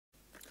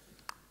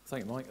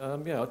Thank you, Mike.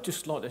 Yeah, I'd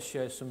just like to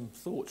share some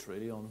thoughts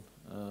really on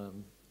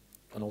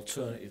an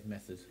alternative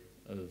method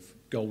of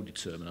gold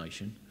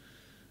determination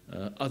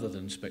other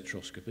than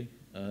spectroscopy,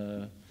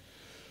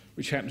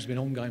 which happens to be an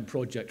ongoing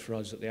project for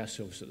us at the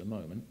Assay office at the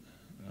moment.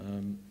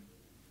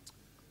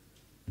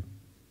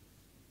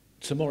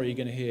 Tomorrow you're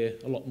going to hear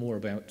a lot more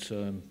about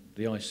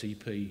the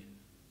ICP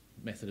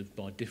method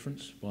by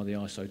difference by the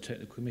ISO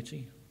Technical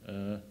Committee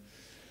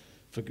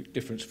for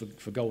difference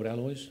for gold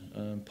alloys,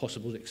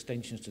 possible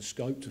extensions to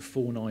scope to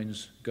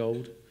 4/9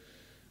 gold,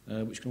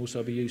 which can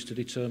also be used to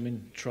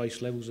determine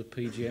trace levels of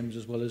PGMs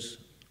as well as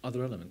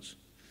other elements.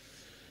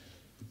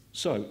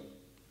 So,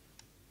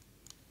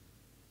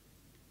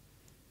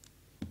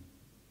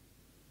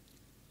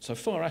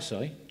 fire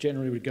assay,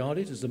 generally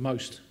regarded as the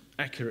most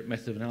accurate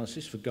method of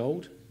analysis for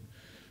gold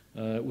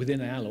within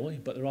an alloy,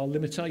 but there are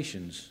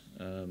limitations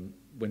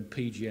when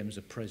PGMs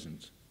are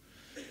present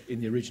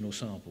in the original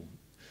sample.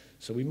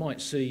 So we might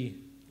see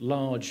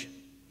large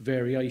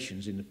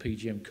variations in the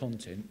PGM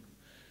content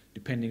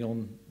depending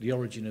on the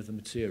origin of the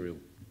material.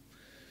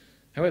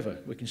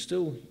 However, we can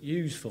still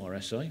use fire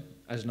assay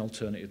as an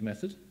alternative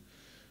method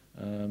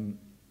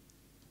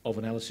of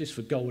analysis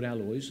for gold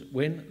alloys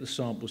when the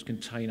samples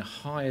contain a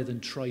higher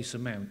than trace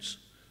amounts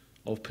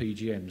of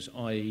PGMs,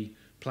 i.e.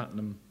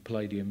 platinum,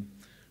 palladium,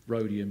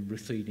 rhodium,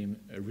 ruthenium,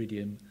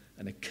 iridium,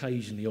 and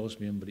occasionally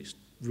osmium, but it's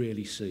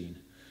rarely seen.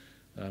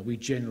 We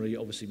generally,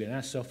 obviously being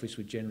our office,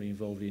 we're generally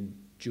involved in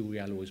jewellery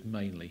alloys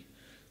mainly,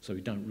 so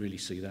we don't really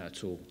see that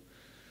at all.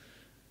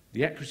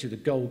 The accuracy of the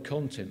gold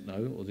content,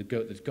 though, or the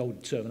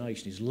gold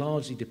determination, is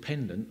largely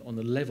dependent on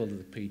the level of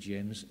the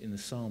PGMs in the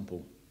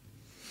sample.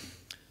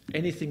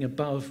 Anything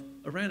above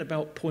around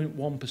about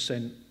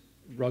 0.1%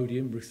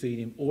 rhodium,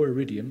 ruthenium, or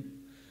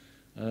iridium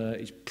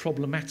is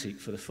problematic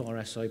for the fire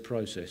assay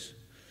process,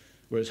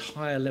 whereas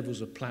higher levels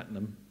of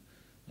platinum,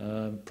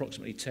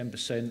 approximately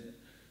 10%,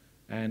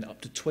 and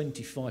up to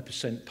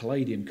 25%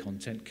 palladium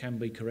content can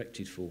be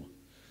corrected for.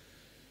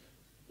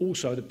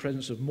 Also, the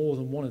presence of more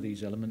than one of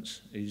these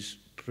elements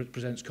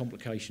presents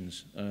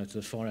complications to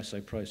the fire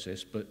assay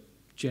process, but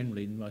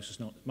generally in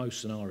most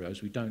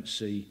scenarios we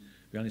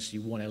only see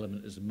one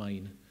element as the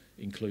main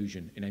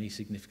inclusion in any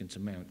significant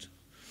amount.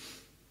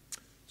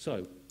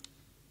 So,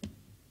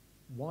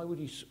 why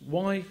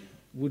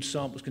would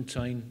samples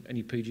contain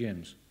any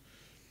PGMs?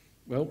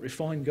 Well,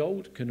 refined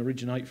gold can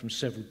originate from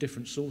several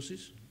different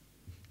sources: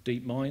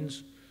 deep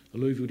mines,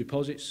 alluvial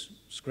deposits,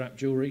 scrap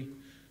jewellery.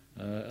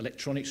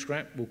 Electronic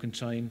scrap will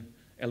contain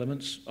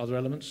other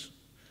elements,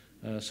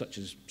 such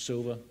as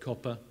silver,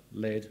 copper,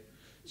 lead,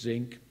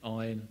 zinc,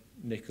 iron,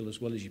 nickel, as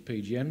well as your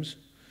PGMs.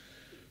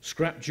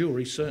 Scrap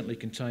jewellery certainly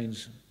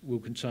will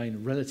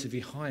contain relatively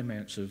high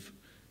amounts of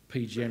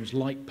PGMs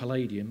like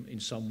palladium in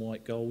some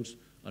white golds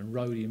and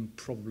rhodium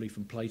probably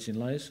from plating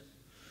layers.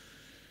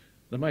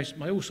 There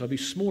may also be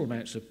small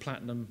amounts of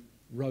platinum,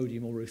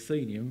 rhodium or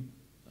ruthenium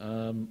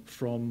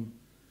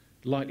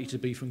likely to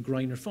be from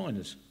grain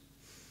refiners.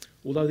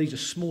 Although these are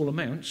small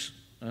amounts,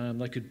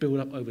 they could build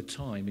up over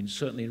time,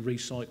 certainly in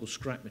recycled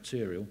scrap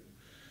material,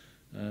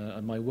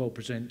 and may well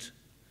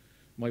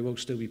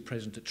still be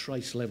present at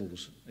trace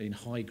levels in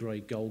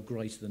high-grade gold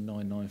greater than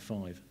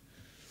 995.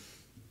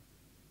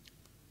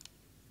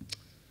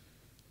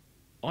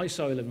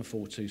 ISO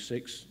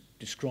 11426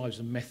 describes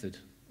a method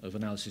of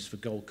analysis for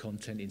gold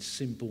content in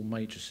simple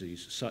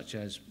matrices such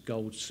as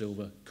gold,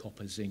 silver,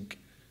 copper, zinc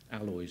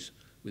alloys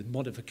with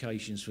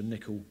modifications for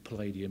nickel,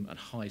 palladium and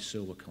high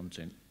silver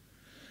content.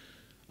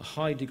 A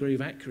high degree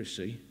of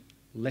accuracy,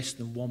 less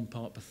than 1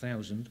 part per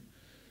thousand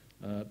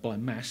by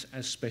mass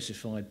as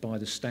specified by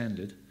the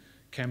standard,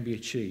 can be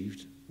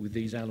achieved with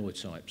these alloy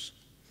types,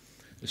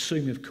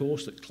 assuming of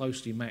course that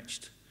closely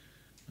matched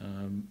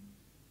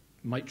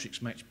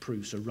matrix matched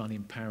proofs are run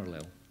in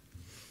parallel.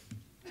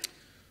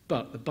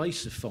 But the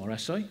base of fire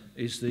assay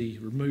is the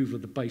removal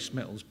of the base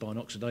metals by an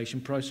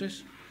oxidation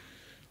process.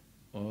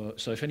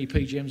 So if any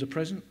PGMs are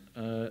present,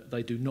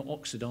 they do not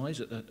oxidise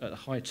at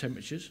higher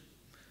temperatures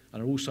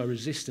and are also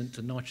resistant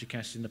to nitric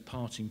acid in the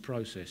parting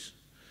process.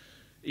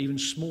 Even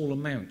small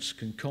amounts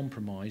can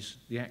compromise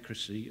the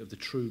accuracy of the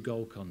true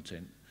gold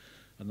content,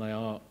 and they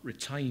are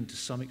retained to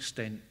some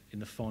extent in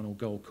the final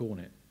gold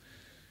cornet.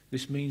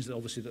 This means that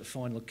obviously the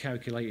final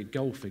calculated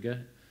gold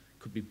figure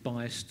could be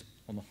biased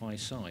on the high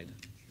side.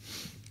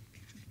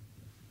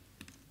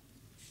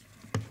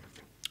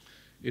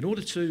 In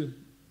order to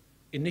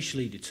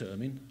initially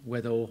determine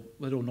whether or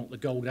not the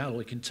gold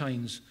alloy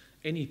contains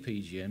any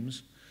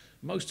PGMs,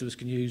 most of us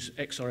can use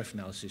XRF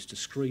analysis to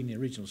screen the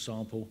original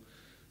sample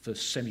for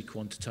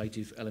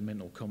semi-quantitative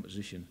elemental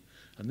composition,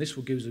 and this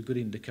will give us a good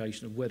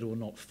indication of whether or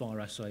not fire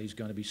assay is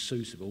going to be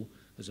suitable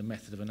as a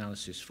method of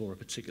analysis for a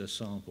particular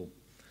sample.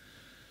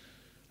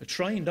 A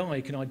trained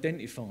eye can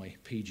identify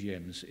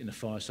PGMs in the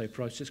fire assay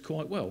process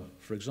quite well.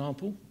 For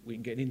example, we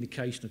can get an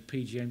indication of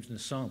PGMs in the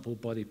sample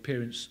by the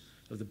appearance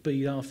of the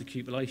bead after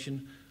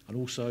cupellation and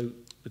also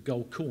the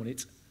gold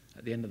cornet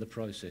at the end of the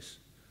process.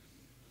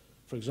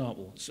 For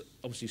example,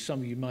 obviously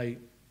some of you may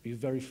be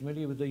very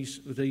familiar with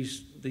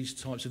these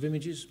types of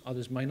images,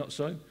 others may not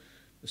so.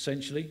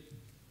 Essentially,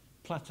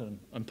 platinum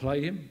and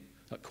palladium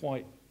at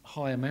quite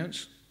high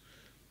amounts.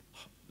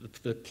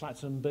 The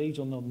platinum beads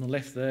on the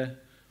left there,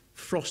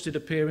 frosted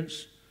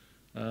appearance,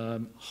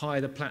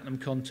 higher the platinum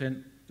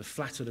content, the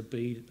flatter the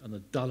bead, and the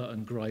duller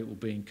and grey it will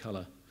be in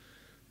colour.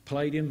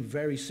 Palladium,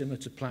 very similar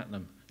to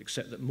platinum,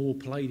 except that more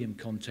palladium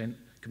content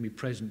can be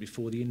present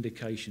before the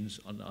indications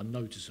are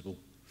noticeable.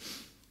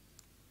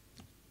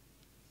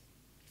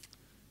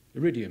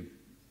 Iridium,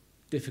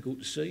 difficult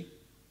to see,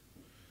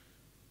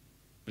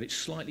 but it's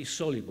slightly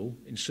soluble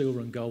in silver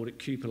and gold at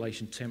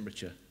cupellation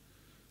temperature.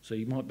 So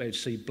you might be able to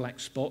see black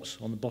spots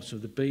on the bottom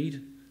of the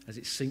bead as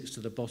it sinks to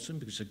the bottom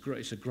because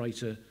it's a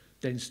greater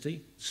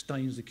density,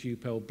 stains the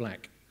cupel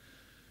black.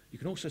 You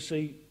can also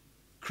see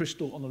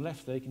crystal on the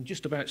left there. You can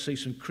just about see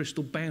some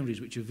crystal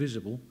boundaries which are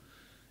visible,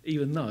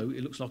 even though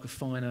it looks like a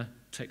finer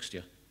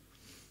texture.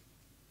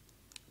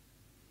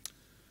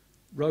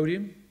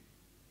 Rhodium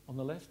on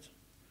the left,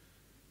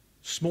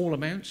 small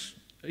amounts,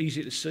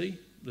 easy to see.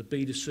 The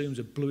bead assumes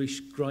a bluish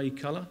grey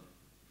colour.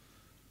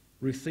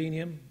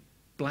 Ruthenium,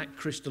 black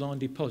crystalline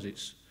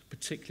deposits,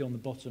 particularly on the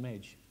bottom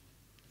edge.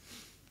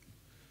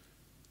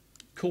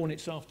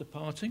 Cornets after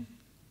parting.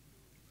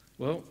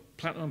 Well,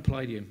 platinum and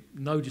palladium,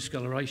 no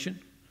discoloration,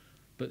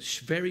 but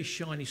very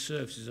shiny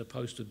surfaces as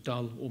opposed to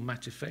dull or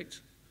matte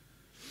effect.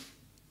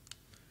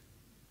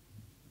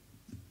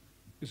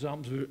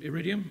 Examples of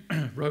iridium,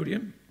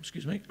 rhodium,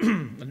 excuse me,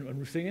 and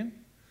ruthenium.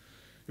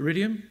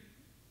 Iridium,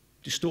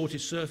 distorted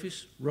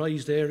surface,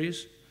 raised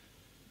areas.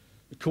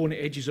 The cornet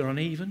edges are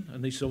uneven,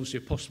 and this is obviously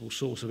a possible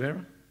source of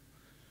error.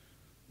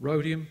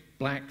 Rhodium,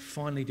 black,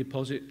 finely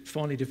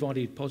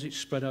divided deposits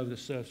spread over the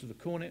surface of the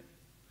cornet.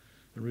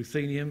 And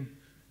ruthenium,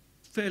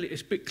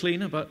 it's a bit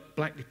cleaner, but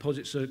black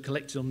deposits are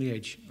collected on the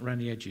edge, around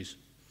the edges.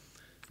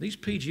 These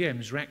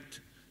PGMs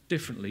react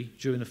differently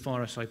during the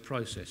fire assay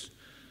process.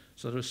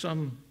 So there are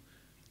some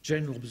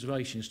general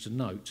observations to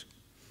note.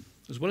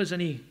 As well as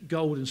any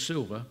gold and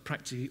silver,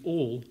 practically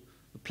all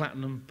the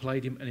platinum,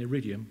 palladium and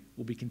iridium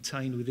will be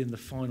contained within the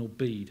final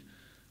bead,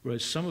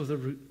 whereas some of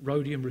the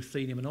rhodium,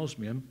 ruthenium and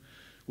osmium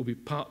will be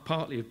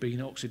partly have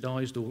been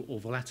oxidised or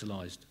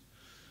volatilised.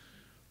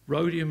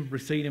 Rhodium,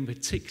 ruthenium,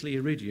 particularly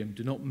iridium,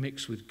 do not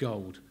mix with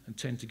gold and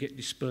tend to get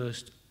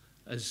dispersed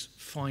as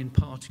fine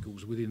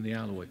particles within the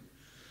alloy.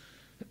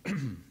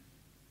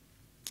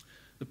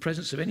 The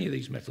presence of any of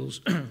these metals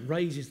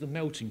raises the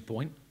melting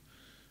point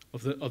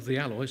of the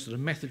alloy, so the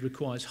method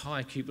requires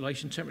higher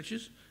cupellation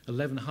temperatures,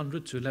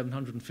 1100 to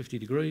 1150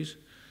 degrees,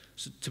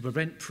 to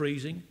prevent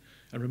freezing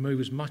and remove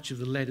as much of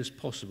the lead as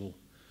possible.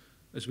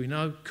 As we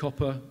know,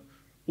 copper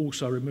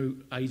also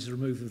aids the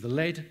removal of the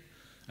lead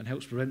and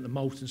helps prevent the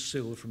molten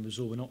silver from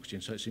absorbing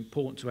oxygen, so it's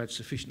important to add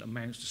sufficient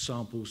amounts to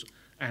samples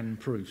and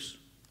proofs.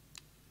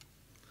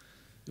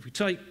 If we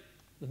take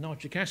the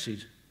nitric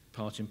acid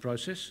parting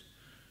process,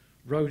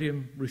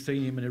 rhodium,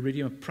 ruthenium and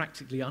iridium are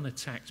practically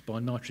unattacked by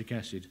nitric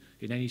acid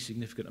in any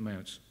significant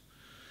amounts.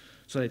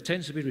 So it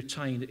tends to be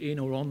retained in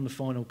or on the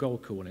final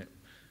gold cornet.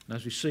 And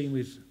as we've seen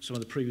with some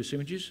of the previous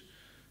images,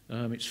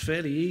 it's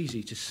fairly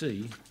easy to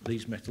see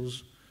these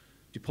metals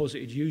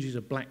deposited usually as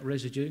a black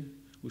residue,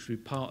 which will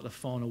be part of the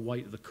final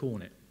weight of the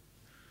cornet.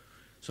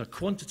 So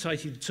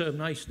quantitative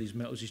determination of these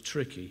metals is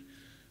tricky.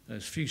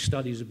 As few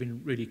studies have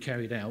been really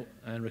carried out,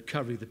 and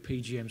recovery of the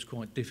PGM is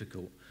quite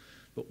difficult.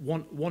 But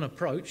one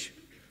approach,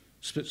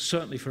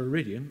 certainly for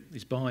iridium,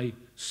 is by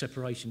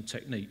separation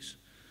techniques.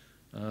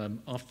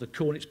 After the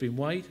cornet's been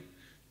weighed,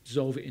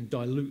 dissolve it in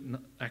dilute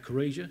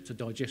acarrhea to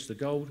digest the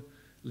gold,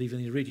 leaving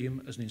the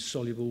iridium as an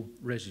insoluble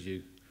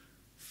residue.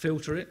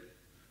 Filter it,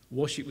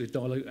 wash it with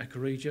dilute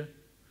acarrhea,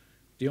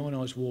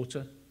 deionise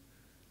water,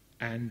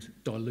 and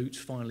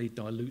finally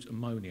dilute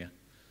ammonia.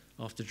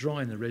 After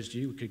drying the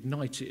residue, we can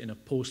ignite it in a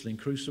porcelain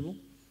crucible.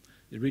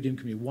 The iridium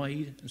can be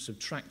weighed and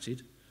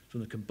subtracted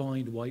from the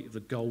combined weight of the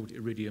gold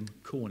iridium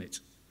cornet.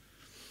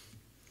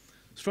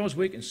 As far as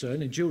we're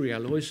concerned, in jewellery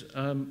alloys,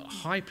 a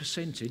high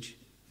percentage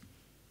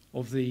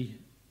of the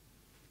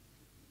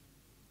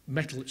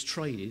metal that's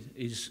traded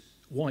is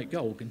white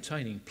gold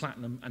containing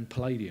platinum and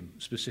palladium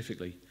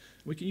specifically.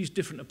 We can use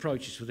different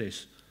approaches for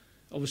this.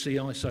 Obviously,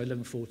 ISO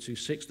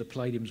 11426, the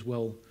palladium's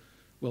well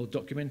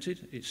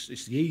documented. It's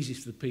the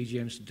easiest of the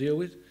PGMs to deal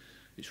with.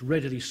 It's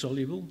readily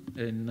soluble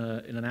in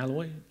an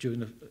alloy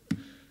during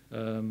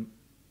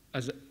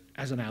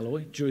as an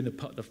alloy during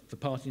the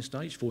parting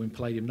stage, forming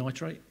palladium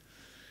nitrate.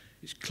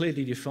 It's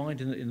clearly defined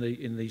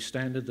in the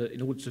standard that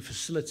in order to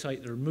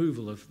facilitate the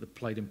removal of the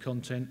palladium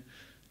content,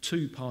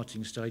 2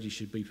 parting stages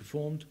should be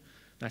performed.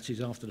 That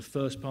is, after the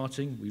first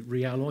parting, we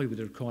realloy with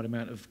the required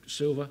amount of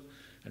silver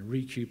and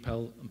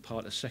recupel and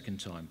part a second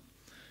time.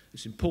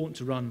 It's important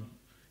to run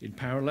in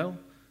parallel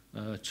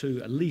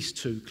at least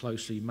 2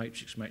 closely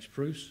matrix matched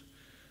proofs.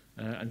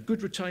 And good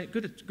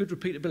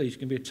repeatability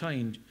can be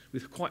attained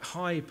with quite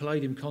high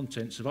palladium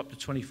contents of up to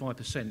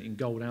 25% in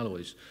gold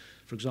alloys.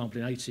 For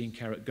example, in 18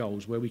 karat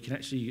golds, where we can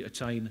actually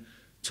attain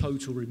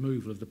total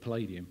removal of the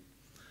palladium.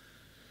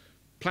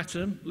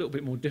 Platinum, a little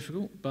bit more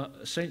difficult, but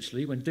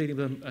essentially when dealing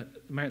with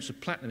amounts of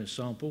platinum in a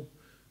sample,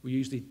 we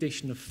use the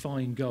addition of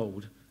fine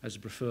gold as a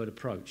preferred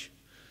approach.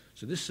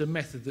 So this is a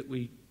method that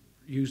we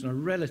use on a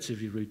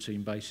relatively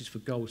routine basis for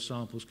gold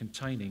samples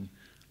containing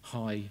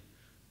high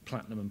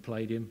platinum and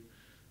palladium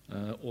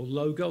or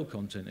low gold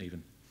content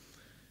even.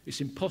 It's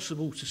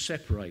impossible to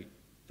separate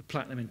the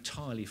platinum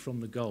entirely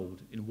from the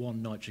gold in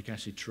one nitric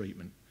acid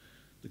treatment.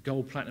 The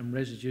gold-platinum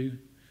residue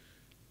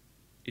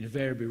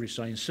invariably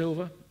retains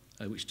silver,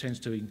 which tends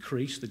to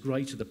increase the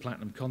greater the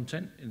platinum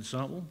content in the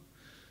sample.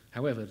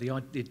 However, the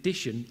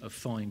addition of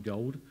fine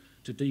gold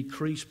to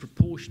decrease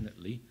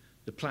proportionately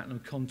the platinum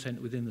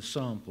content within the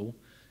sample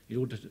in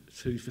order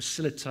to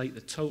facilitate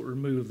the total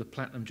removal of the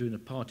platinum during the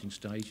parting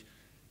stage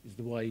is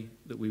the way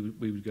that we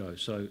would go.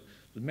 So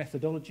the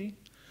methodology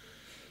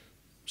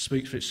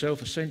speaks for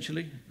itself,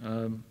 essentially.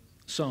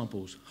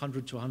 Samples,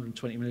 100 to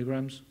 120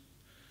 milligrams.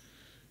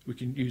 We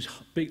can use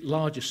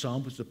larger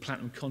samples if the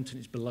platinum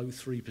content is below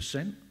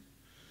 3%.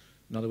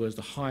 In other words,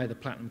 the higher the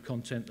platinum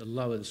content, the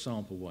lower the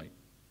sample weight.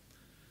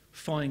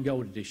 Fine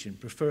gold addition,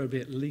 preferably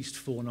at least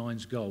 4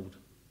 nines gold.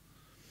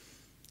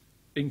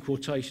 In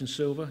quotation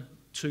silver,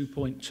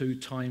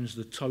 2.2 times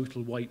the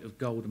total weight of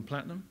gold and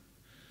platinum.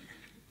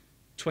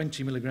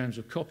 20 milligrams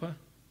of copper,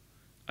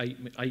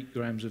 8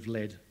 grams of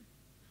lead.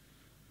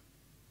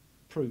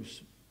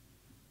 Proofs.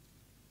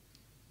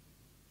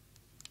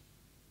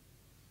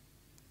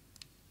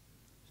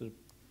 The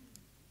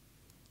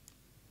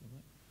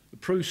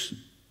proofs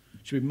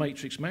should be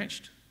matrix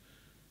matched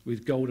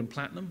with gold and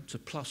platinum to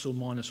plus or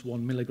minus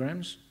 1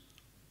 milligrams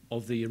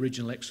of the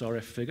original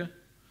XRF figure.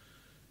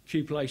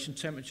 Cupellation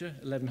temperature,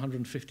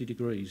 1150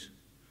 degrees.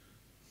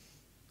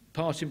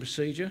 Parting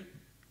procedure,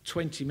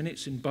 20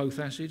 minutes in both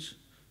acids,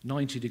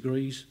 90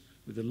 degrees,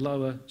 with the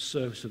lower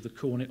surface of the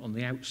cornet on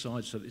the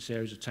outside so that this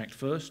area is attacked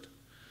first.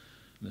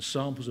 And the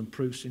samples and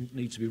proofs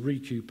need to be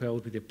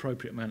recupelled with the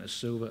appropriate amount of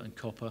silver and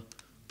copper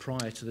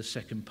prior to the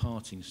second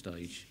parting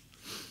stage.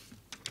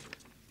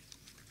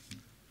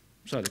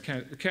 So the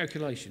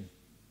calculation.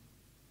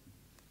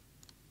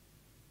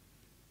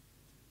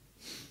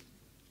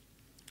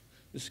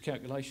 This is a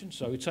calculation.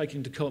 So we take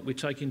into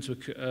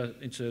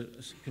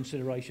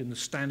consideration the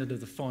standard of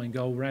the fine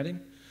gold we're adding.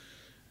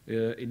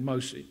 In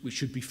most, we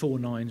should be 4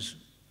 nines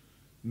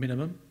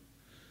minimum.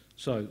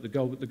 So the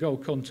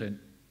gold content,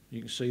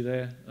 you can see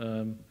there,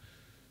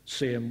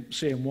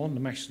 CM1, the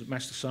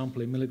master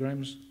sample in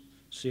milligrams,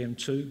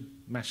 CM2,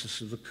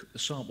 masses of the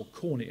sample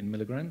cornet in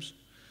milligrams,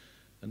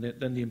 and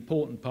then the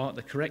important part,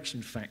 the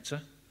correction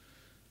factor,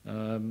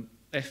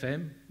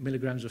 FM,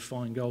 milligrams of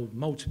fine gold,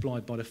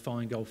 multiplied by the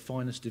fine gold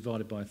fineness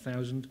divided by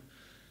 1,000,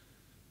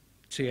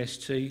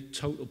 TST,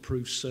 total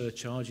proof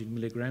surcharge in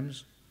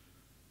milligrams,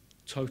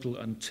 total,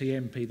 and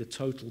TMP, the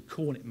total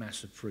cornet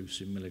mass of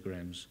proofs in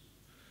milligrams.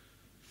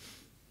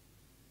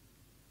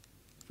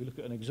 If we look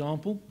at an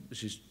example,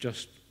 this is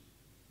just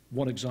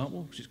one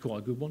example, which is quite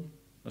a good one.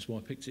 That's why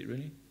I picked it,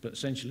 really. But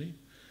essentially,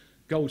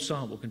 gold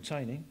sample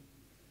containing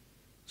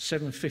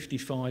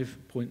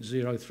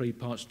 755.03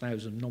 parts per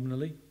thousand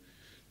nominally.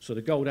 So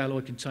the gold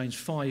alloy contains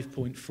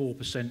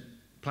 5.4%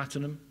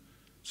 platinum,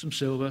 some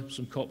silver,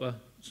 some copper,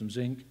 some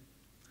zinc,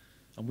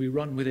 and we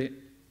run with it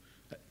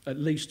at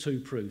least 2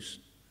 proofs,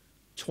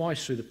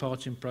 twice through the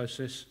parting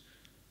process.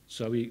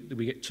 So we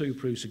get 2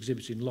 proofs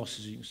exhibiting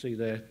losses, you can see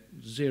there,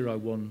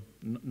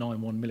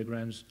 0.191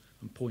 milligrams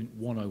and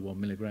 0.101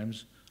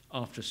 milligrams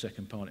after a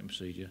second parting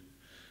procedure.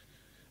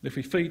 And if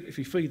we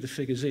feed the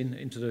figures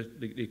into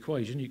the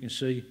equation, you can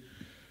see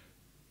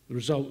the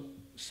result,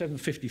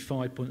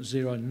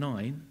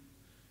 755.09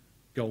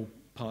 gold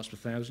parts per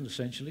thousand,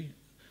 essentially.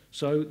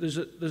 So there's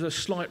a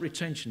slight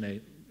retention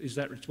there.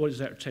 What is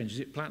that retention? Is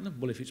it platinum?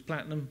 Well, if it's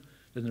platinum,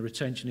 then the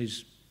retention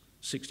is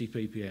 60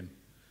 ppm,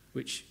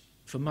 which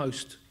for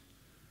most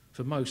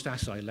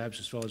assay labs,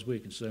 as far as we're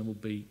concerned, will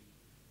be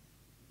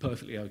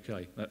perfectly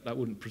okay. That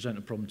wouldn't present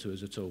a problem to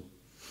us at all.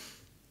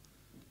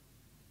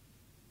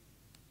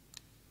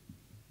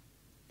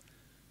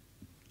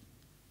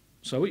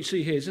 So what you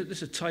see here is that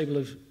this is a table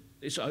of,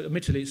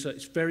 admittedly,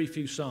 it's very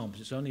few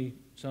samples. It's only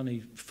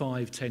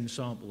 5-10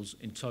 samples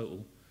in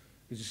total,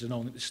 because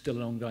it's still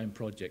an ongoing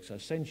project. So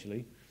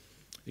essentially,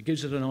 it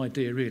gives us an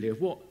idea really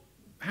of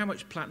how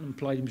much platinum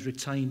palladium is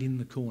retained in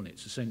the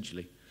cornets,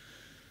 essentially.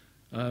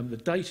 The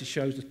data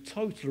shows the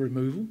total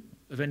removal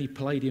of any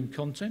palladium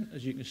content,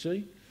 as you can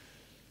see.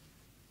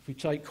 If we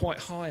take quite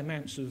high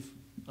amounts of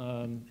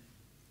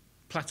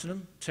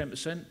platinum,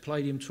 10%,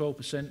 palladium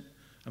 12%,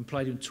 and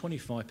palladium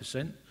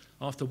 25%,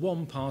 after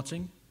one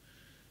parting,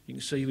 you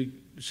can see the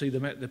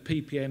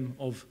ppm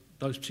of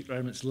those particular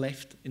elements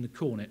left in the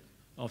cornet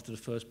after the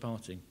first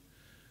parting.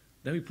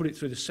 Then we put it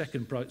through the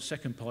second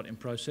parting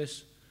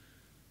process.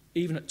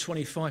 Even at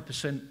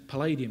 25%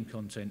 palladium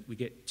content, we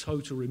get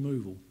total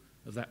removal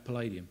of that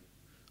palladium,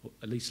 or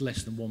at least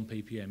less than 1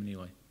 ppm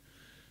anyway.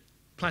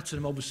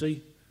 Platinum,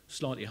 obviously,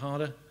 slightly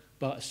harder,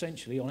 but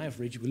essentially, on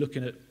average, we're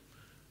looking at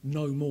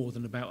no more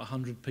than about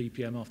 100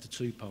 ppm after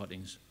 2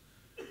 partings,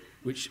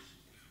 which,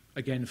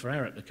 again, for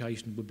our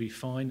application would be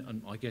fine,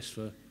 and I guess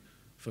for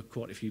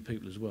quite a few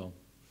people as well.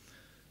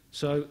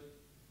 So,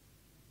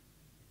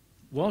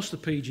 whilst the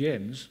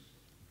PGMs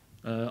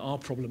are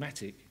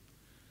problematic,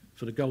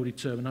 for the goal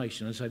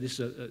determination. And so this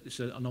is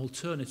an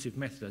alternative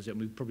method, and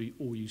we probably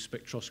all use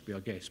spectroscopy, I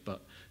guess,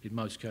 but in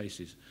most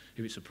cases,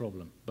 if it's a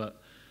problem.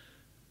 But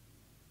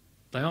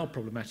they are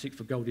problematic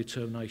for goal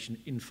determination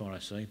in fire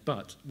assay,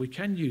 but we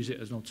can use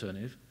it as an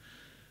alternative.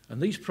 And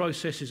these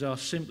processes are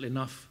simple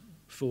enough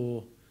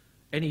for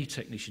any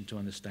technician to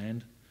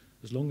understand,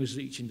 as long as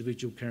each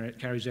individual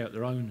carries out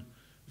their own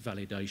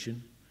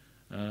validation,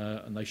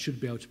 and they should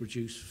be able to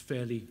produce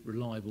fairly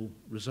reliable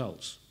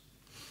results.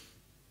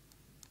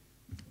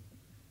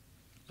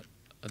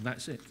 And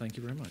that's it. Thank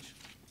you very much.